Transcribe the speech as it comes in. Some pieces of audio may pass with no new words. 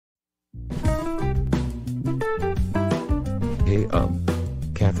Hey,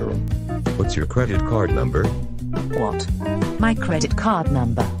 Catherine. What's your credit card number? What? My credit card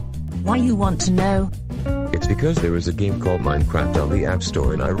number? Why you want to know? It's because there is a game called Minecraft on the App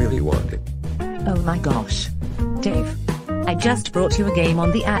Store and I really want it. Oh my gosh. Dave. I just brought you a game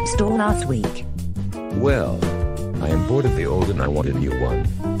on the App Store last week. Well, I am bored of the old and I want a new one.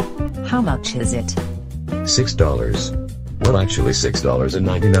 How much is it? $6. Well, actually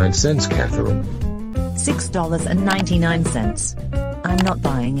 $6.99, Catherine. $6.99. I'm not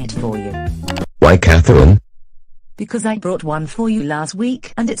buying it for you. Why, Catherine? Because I brought one for you last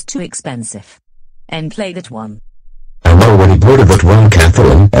week and it's too expensive. And play that one. I'm already bored of that one,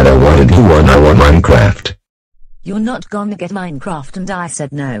 Catherine, and I want a new one. I want Minecraft. You're not gonna get Minecraft and I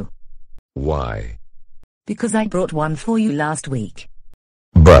said no. Why? Because I brought one for you last week.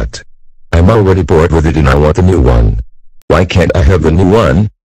 But I'm already bored with it and I want a new one. Why can't I have the new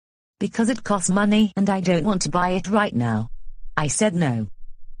one? Because it costs money and I don't want to buy it right now. I said no.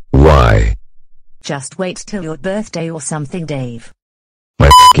 Why? Just wait till your birthday or something, Dave. My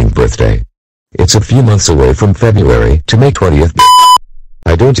f***ing birthday. It's a few months away from February to May 20th.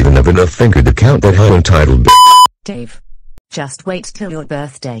 I don't even have enough finger to count that how entitled. Dave. Just wait till your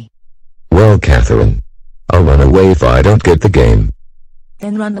birthday. Well, Catherine. I'll run away if I don't get the game.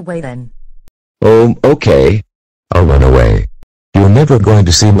 Then run away then. Oh, okay. I'll run away. You're never going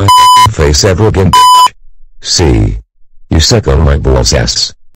to see my face ever again. See? You suck on my balls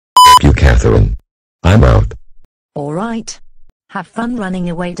ass. You, Catherine. I'm out. Alright. Have fun running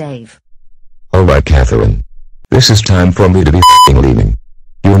away, Dave. Alright, Catherine. This is time for me to be f***ing leaving.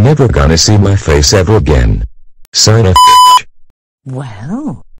 You're never gonna see my face ever again. Sign up.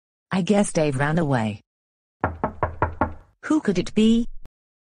 Well, I guess Dave ran away. Who could it be?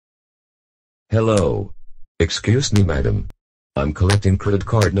 Hello. Excuse me, madam. I'm collecting credit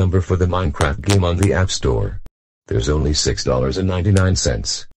card number for the Minecraft game on the App Store. There's only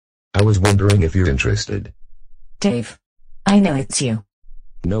 $6.99. I was wondering if you're interested. Dave. I know it's you.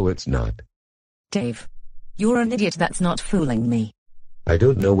 No, it's not. Dave. You're an idiot that's not fooling me. I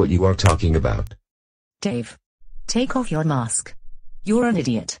don't know what you are talking about. Dave. Take off your mask. You're an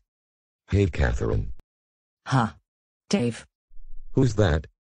idiot. Hey, Catherine. Huh. Dave. Who's that?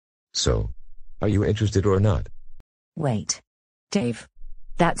 So, are you interested or not? Wait. Dave.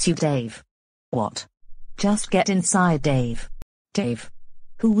 That's you, Dave. What? Just get inside, Dave. Dave.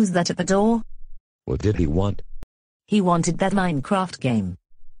 Who was that at the door? What did he want? He wanted that Minecraft game.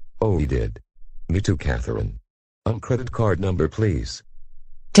 Oh, he did. Me too, Catherine. Credit card number, please.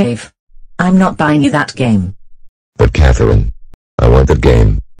 Dave. I'm not buying you that game. But Catherine, I want that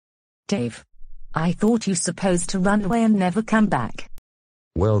game. Dave. I thought you supposed to run away and never come back.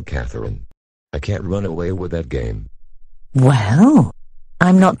 Well, Catherine, I can't run away with that game. Well,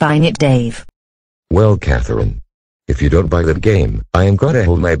 I'm not buying it, Dave. Well, Catherine, if you don't buy that game, I am gonna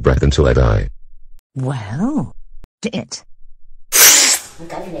hold my breath until I die. Well, it.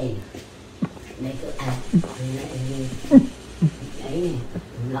 Cái này này cứ đấy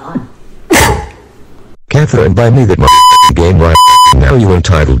lỡ. Catherine, buy me that game right now, you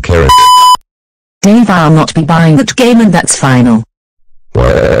entitled Karen. Dave, I'll not be buying that game and that's final.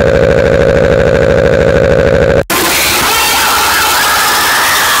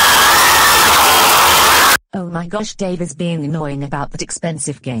 Oh my gosh, Dave is being annoying about that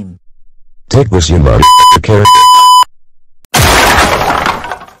expensive game. Take this, you Karen.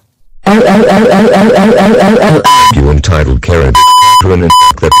 You entitled Karen. Run and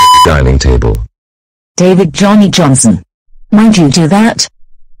that dining table. David Johnny Johnson. Mind you do that?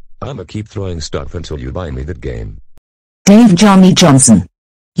 I'ma keep throwing stuff until you buy me that game. Dave Johnny Johnson.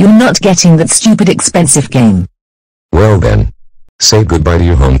 You're not getting that stupid expensive game. Well then. Say goodbye to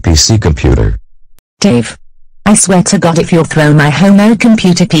your home PC computer. Dave. I swear to God, if you'll throw my home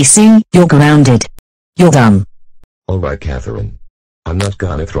computer PC, you're grounded. You're dumb. Alright, Catherine. I'm not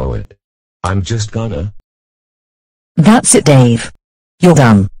gonna throw it. I'm just gonna. That's it, Dave. You're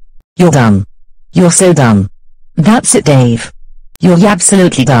dumb. You're dumb. You're so dumb. That's it, Dave. You're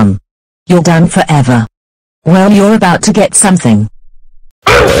absolutely dumb. You're done forever. Well, you're about to get something.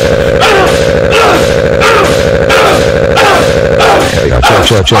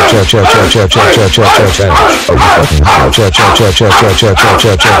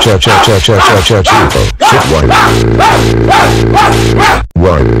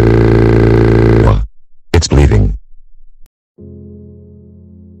 It's bleeding.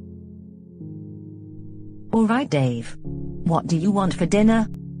 Alright, Dave. What do you want for dinner?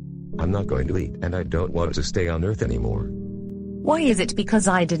 I'm not going to eat, and I don't want to stay on Earth anymore. Why is it because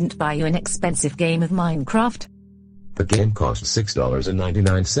I didn't buy you an expensive game of Minecraft? The game cost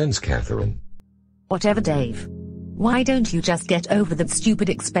 $6.99, Catherine. Whatever, Dave. Why don't you just get over that stupid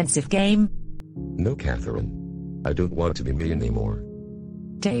expensive game? No, Catherine. I don't want to be me anymore.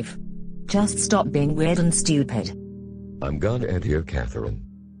 Dave. Just stop being weird and stupid. I'm gonna end here, Catherine.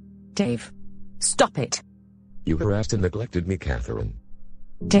 Dave. Stop it. You harassed and neglected me, Catherine.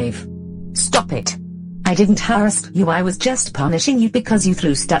 Dave. Stop it. I didn't harass you, I was just punishing you because you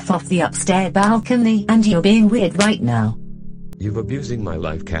threw stuff off the upstairs balcony and you're being weird right now. You're abusing my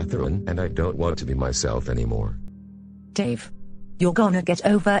life, Catherine, and I don't want to be myself anymore. Dave. You're gonna get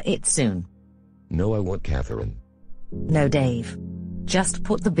over it soon. No, I won't, Catherine. No, Dave. Just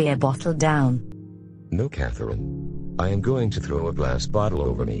put the beer bottle down. No, Catherine. I am going to throw a glass bottle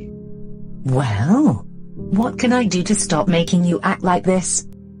over me. Well, what can I do to stop making you act like this?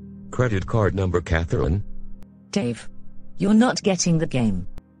 Credit card number, Catherine. Dave. You're not getting the game.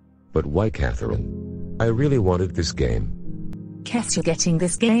 But why, Catherine? I really wanted this game. Guess you're getting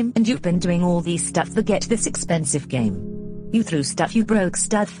this game and you've been doing all these stuff to get this expensive game. You threw stuff, you broke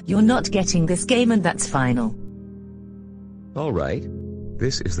stuff, you're not getting this game and that's final. Alright.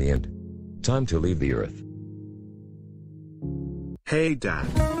 This is the end. Time to leave the earth. Hey Dad.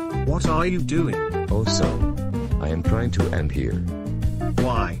 What are you doing? Oh son. I am trying to end here.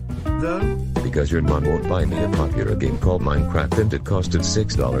 Why, though? Because your mom won't buy me a popular game called Minecraft and it costed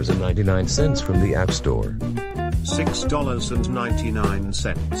 $6.99 from the App Store.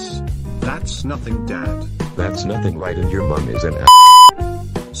 $6.99. That's nothing, Dad. That's nothing, right, and your mom is an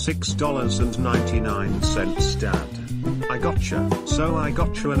 $6.99, Dad. I gotcha. So I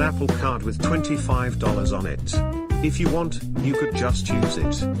got you an Apple Card with $25 on it. If you want, you could just use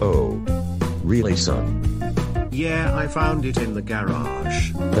it. Oh. Really, son? Yeah, I found it in the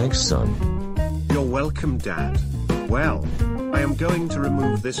garage. Thanks, son. You're welcome, Dad. Well, I am going to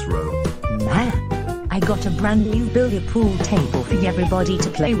remove this rope. Man, I got a brand new billiard pool table for everybody to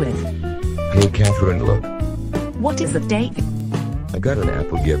play with. Hey Catherine, look. What is it, Dave? I got an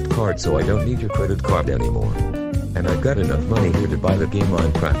Apple gift card, so I don't need your credit card anymore. And I've got enough money here to buy the game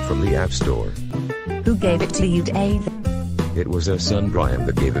Minecraft from the App Store. Who gave it to you, Dave? It was our son Brian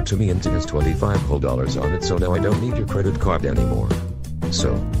that gave it to me and has $25 whole on it, so now I don't need your credit card anymore.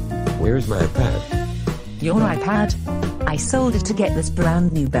 So, where's my iPad? Your iPad? I sold it to get this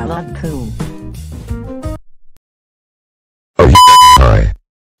brand new billiard pool. Oh, hi.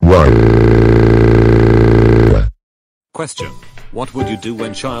 What? Question. What would you do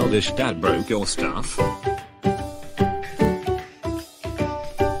when Childish Dad broke your stuff?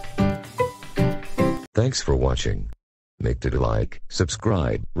 Thanks for watching. Make it a like,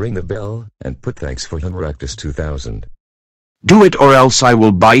 subscribe, ring the bell, and put thanks for Homo erectus 2000. Do it or else I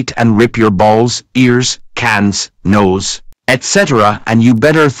will bite and rip your balls, ears, cans, nose, etc. and you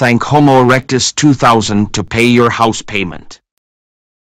better thank Homo erectus 2000 to pay your house payment.